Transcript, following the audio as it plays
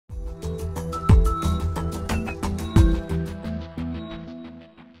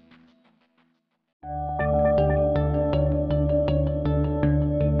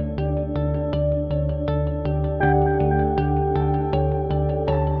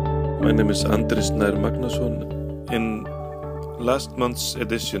My name is Andri Snær Magnason. In last month's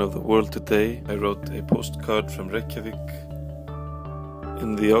edition of The World Today, I wrote a postcard from Reykjavik.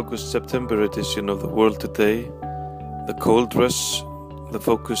 In the August-September edition of The World Today, The Cold Rush, the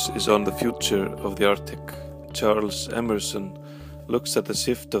focus is on the future of the Arctic. Charles Emerson looks at the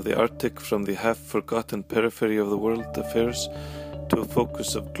shift of the Arctic from the half-forgotten periphery of the world affairs to a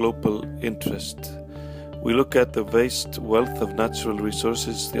focus of global interest. We look at the vast wealth of natural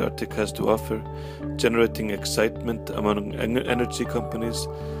resources the Arctic has to offer, generating excitement among energy companies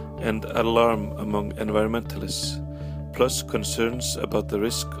and alarm among environmentalists, plus concerns about the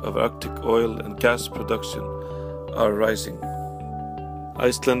risk of Arctic oil and gas production are rising.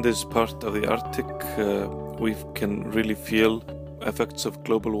 Iceland is part of the Arctic. We can really feel effects of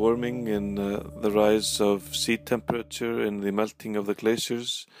global warming in the rise of sea temperature, in the melting of the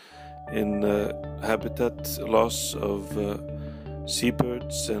glaciers, in habitat loss of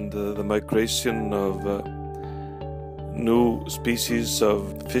seabirds and the migration of new species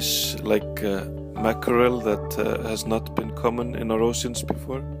of fish like mackerel that has not been common in our oceans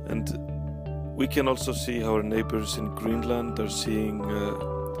before. And we can also see how our neighbors in Greenland are seeing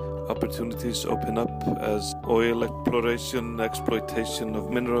opportunities open up as oil exploitation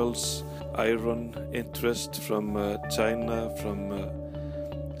of minerals, iron interest from China, from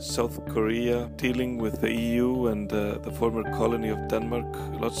South Korea, dealing with the EU and the former colony of Denmark.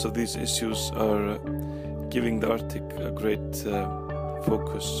 Lots of these issues are giving the Arctic a great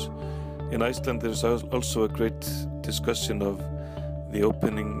focus. In Iceland there's also a great discussion of the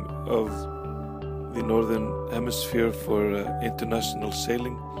opening of the northern hemisphere for international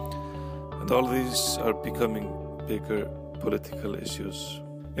sailing, and all these are becoming bigger political issues.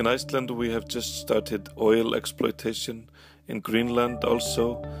 In Iceland we have just started oil exploitation, in Greenland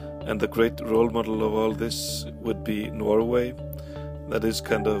also, and the great role model of all this would be Norway. That is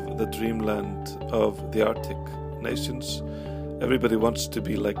kind of the dreamland of the Arctic nations. Everybody wants to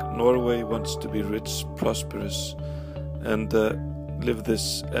be like Norway, wants to be rich, prosperous, and live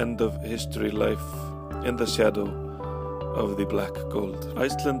this end of history life in the shadow of the black gold.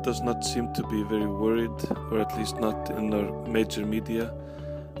 Iceland does not seem to be very worried, or at least not in our major media,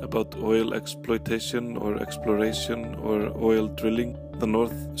 about oil exploitation or exploration or oil drilling the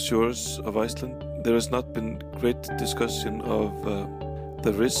north shores of Iceland. There has not been great discussion of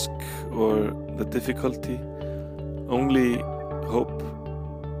the risk or the difficulty, only hope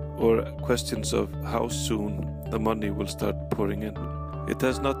or questions of how soon the money will start pouring in. It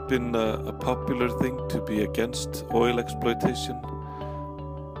has not been a popular thing to be against oil exploitation.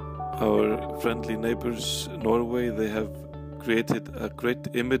 Our friendly neighbors, Norway, they have created a great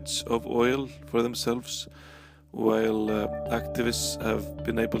image of oil for themselves, while activists have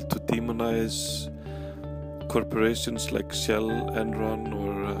been able to demonize corporations like Shell, Enron,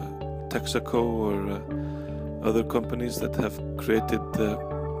 or Texaco, or other companies that have created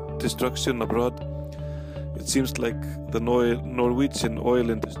destruction abroad. It seems like the Norwegian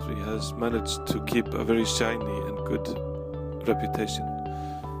oil industry has managed to keep a very shiny and good reputation.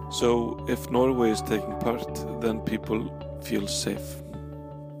 So if Norway is taking part, then people feel safe.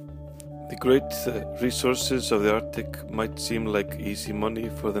 The great resources of the Arctic might seem like easy money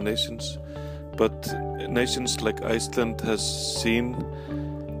for the nations, but nations like Iceland has seen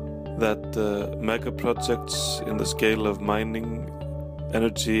that mega projects in the scale of mining,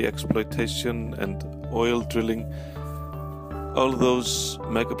 energy exploitation and oil drilling, all those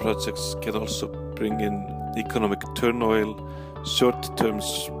mega projects can also bring in economic turmoil, short-term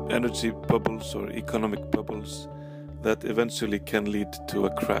energy bubbles or economic bubbles that eventually can lead to a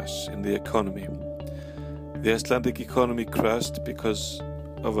crash in the economy. The Icelandic economy crashed because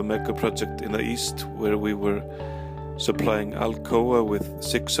of a mega project in the east where we were supplying Alcoa with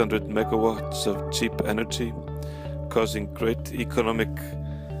 600 megawatts of cheap energy, causing great economic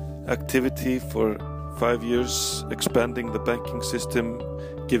activity for 5 years, expanding the banking system,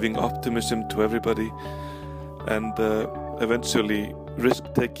 giving optimism to everybody, and eventually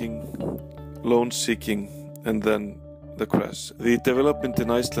risk-taking, loan-seeking, and then the crash. The development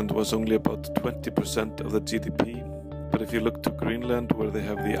in Iceland was only about 20% of the GDP, but if you look to Greenland, where they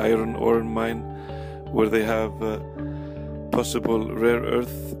have the iron ore mine, where they have possible rare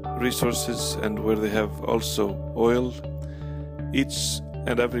earth resources, and where they have also oil, each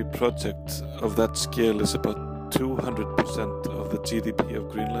and every project of that scale is about 200% of the GDP of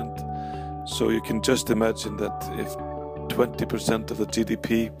Greenland. So you can just imagine that if 20% of the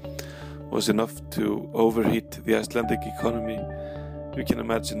GDP was enough to overheat the Icelandic economy, you can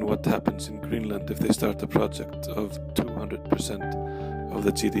imagine what happens in Greenland if they start a project of 200% of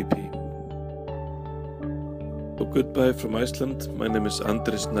the GDP. So goodbye from Iceland. My name is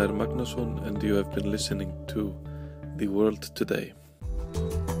Andri Snær Magnason and you have been listening to The World Today.